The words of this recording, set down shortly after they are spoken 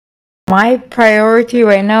My priority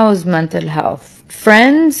right now is mental health.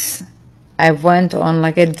 Friends, I went on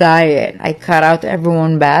like a diet. I cut out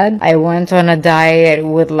everyone bad. I went on a diet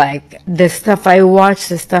with like the stuff I watch,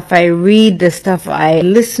 the stuff I read, the stuff I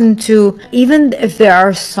listen to. Even if there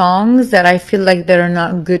are songs that I feel like that are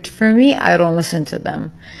not good for me, I don't listen to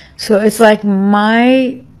them. So it's like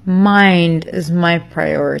my mind is my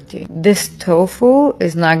priority. This tofu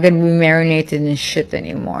is not going to be marinated in shit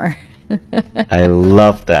anymore. I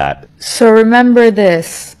love that. So remember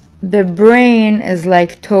this, the brain is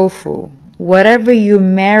like tofu. Whatever you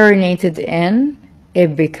marinate it in,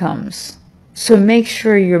 it becomes. So make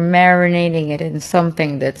sure you're marinating it in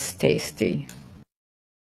something that's tasty.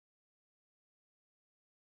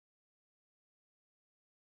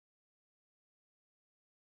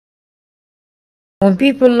 When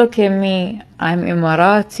people look at me, I'm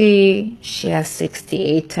Emirati, she has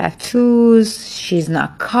 68 tattoos, she's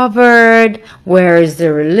not covered, where is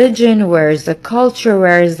the religion, where is the culture,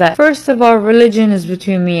 where is that? First of all, religion is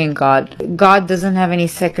between me and God. God doesn't have any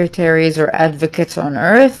secretaries or advocates on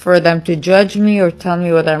earth for them to judge me or tell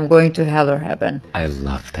me whether I'm going to hell or heaven. I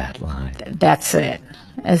love that line. That's it.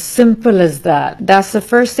 As simple as that. That's the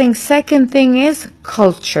first thing. Second thing is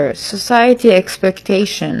culture, society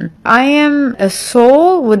expectation. I am a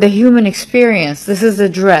soul with a human experience. This is a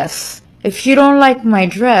dress. If you don't like my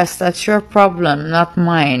dress, that's your problem, not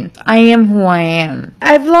mine. I am who I am.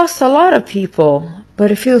 I've lost a lot of people,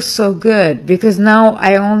 but it feels so good because now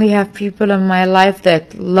I only have people in my life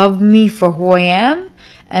that love me for who I am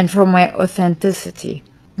and for my authenticity.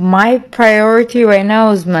 My priority right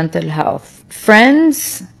now is mental health.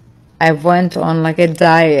 Friends, I went on like a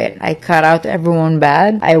diet. I cut out everyone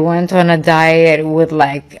bad. I went on a diet with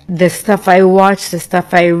like the stuff I watch, the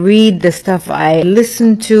stuff I read, the stuff I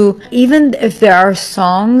listen to. Even if there are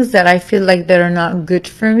songs that I feel like that are not good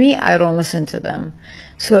for me, I don't listen to them.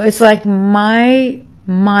 So it's like my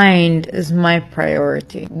mind is my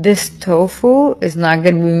priority. This tofu is not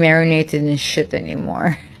going to be marinated in shit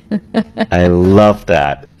anymore. I love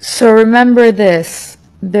that. So remember this,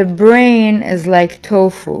 the brain is like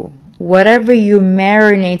tofu. Whatever you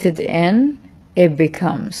marinate it in, it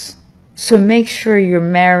becomes. So make sure you're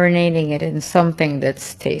marinating it in something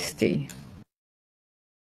that's tasty.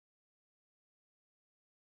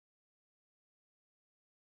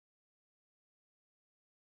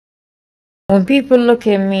 When people look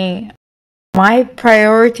at me, my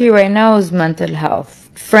priority right now is mental health.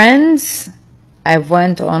 Friends, I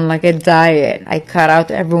went on like a diet. I cut out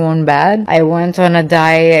everyone bad. I went on a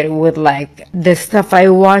diet with like the stuff I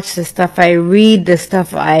watch, the stuff I read, the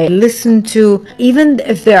stuff I listen to. Even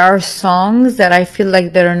if there are songs that I feel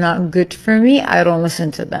like that are not good for me, I don't listen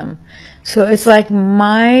to them. So it's like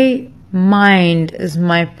my mind is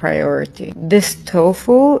my priority. This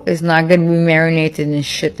tofu is not going to be marinated in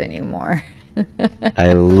shit anymore.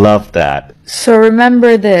 I love that. So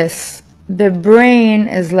remember this, the brain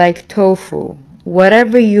is like tofu.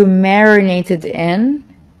 Whatever you marinate it in,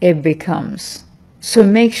 it becomes. So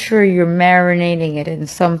make sure you're marinating it in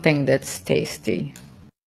something that's tasty.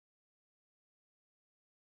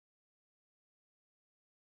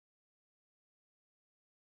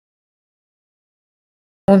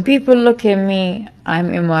 When people look at me, I'm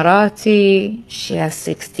Emirati, she has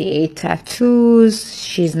 68 tattoos,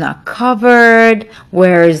 she's not covered,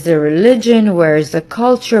 where is the religion, where is the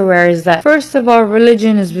culture, where is that? First of all,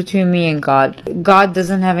 religion is between me and God. God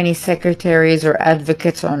doesn't have any secretaries or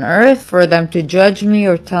advocates on earth for them to judge me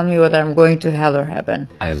or tell me whether I'm going to hell or heaven.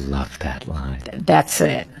 I love that line. That's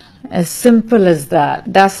it. As simple as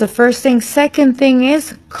that. That's the first thing. Second thing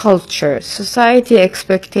is culture, society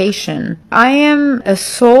expectation. I am a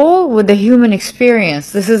soul with a human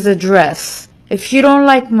experience. This is a dress. If you don't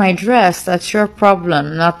like my dress, that's your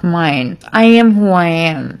problem, not mine. I am who I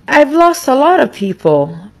am. I've lost a lot of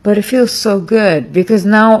people, but it feels so good because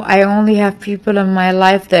now I only have people in my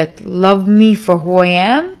life that love me for who I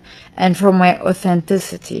am and for my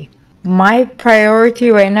authenticity. My priority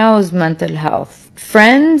right now is mental health.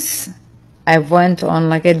 Friends, I went on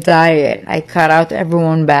like a diet. I cut out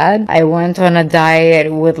everyone bad. I went on a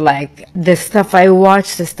diet with like the stuff I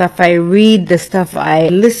watch, the stuff I read, the stuff I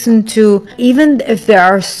listen to. Even if there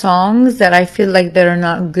are songs that I feel like that are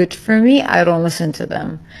not good for me, I don't listen to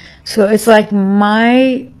them. So it's like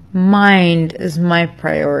my mind is my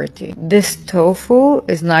priority. This tofu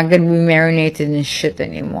is not going to be marinated in shit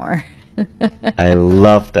anymore. I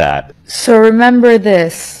love that. So remember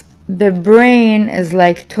this, the brain is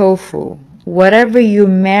like tofu. Whatever you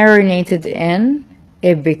marinate it in,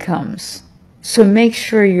 it becomes. So make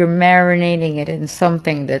sure you're marinating it in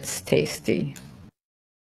something that's tasty.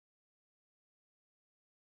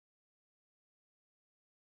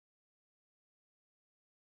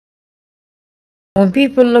 When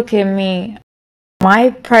people look at me, my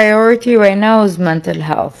priority right now is mental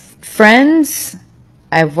health. Friends,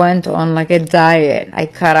 I went on like a diet. I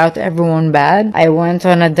cut out everyone bad. I went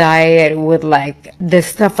on a diet with like the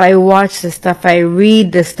stuff I watch, the stuff I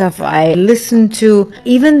read, the stuff I listen to.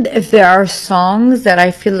 Even if there are songs that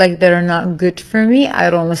I feel like that are not good for me, I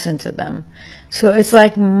don't listen to them. So it's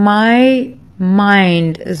like my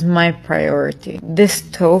mind is my priority. This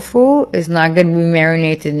tofu is not going to be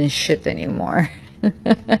marinated in shit anymore.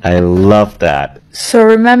 I love that. So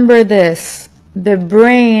remember this, the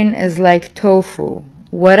brain is like tofu.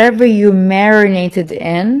 Whatever you marinate it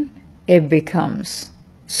in, it becomes.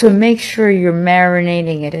 So make sure you're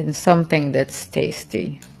marinating it in something that's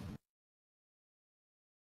tasty.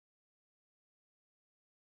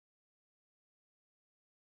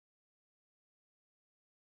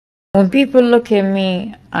 When people look at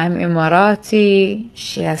me, I'm Emirati,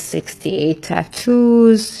 she has 68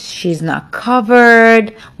 tattoos, she's not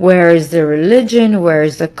covered, where is the religion, where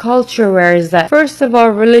is the culture, where is that? First of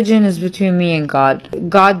all, religion is between me and God.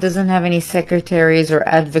 God doesn't have any secretaries or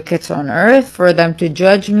advocates on earth for them to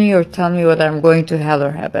judge me or tell me whether I'm going to hell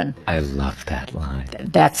or heaven. I love that line.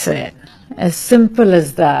 That's it. As simple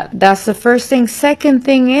as that. That's the first thing. Second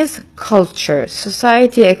thing is culture,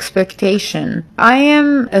 society expectation. I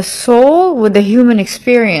am a soul with a human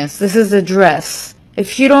experience. This is a dress.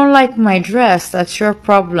 If you don't like my dress, that's your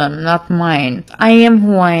problem, not mine. I am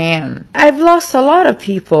who I am. I've lost a lot of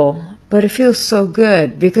people, but it feels so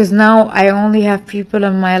good because now I only have people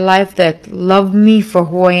in my life that love me for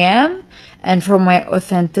who I am and for my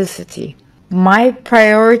authenticity. My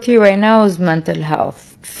priority right now is mental health.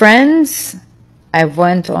 Friends, I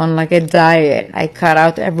went on like a diet. I cut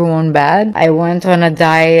out everyone bad. I went on a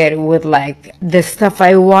diet with like the stuff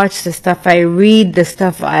I watch, the stuff I read, the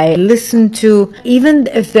stuff I listen to. Even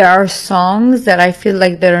if there are songs that I feel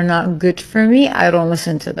like that are not good for me, I don't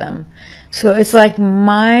listen to them. So it's like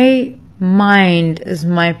my mind is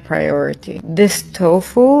my priority. This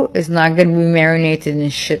tofu is not going to be marinated in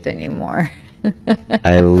shit anymore.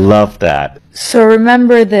 I love that. So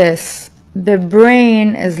remember this, the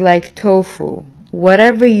brain is like tofu.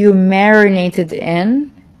 Whatever you marinate it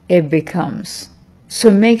in, it becomes. So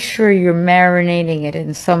make sure you're marinating it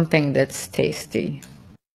in something that's tasty.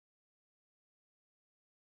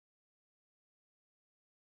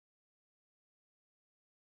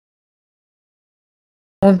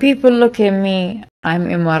 When people look at me, I'm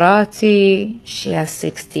Emirati, she has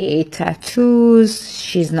 68 tattoos,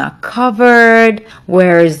 she's not covered,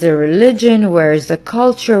 where is the religion, where is the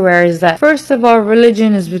culture, where is that? First of all,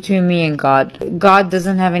 religion is between me and God. God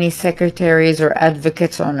doesn't have any secretaries or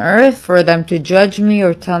advocates on earth for them to judge me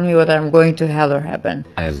or tell me whether I'm going to hell or heaven.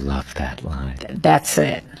 I love that line. That's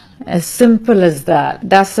it. As simple as that.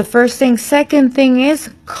 That's the first thing. Second thing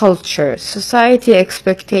is culture, society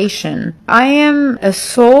expectation. I am a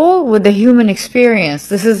soul with a human experience.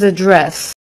 This is a dress.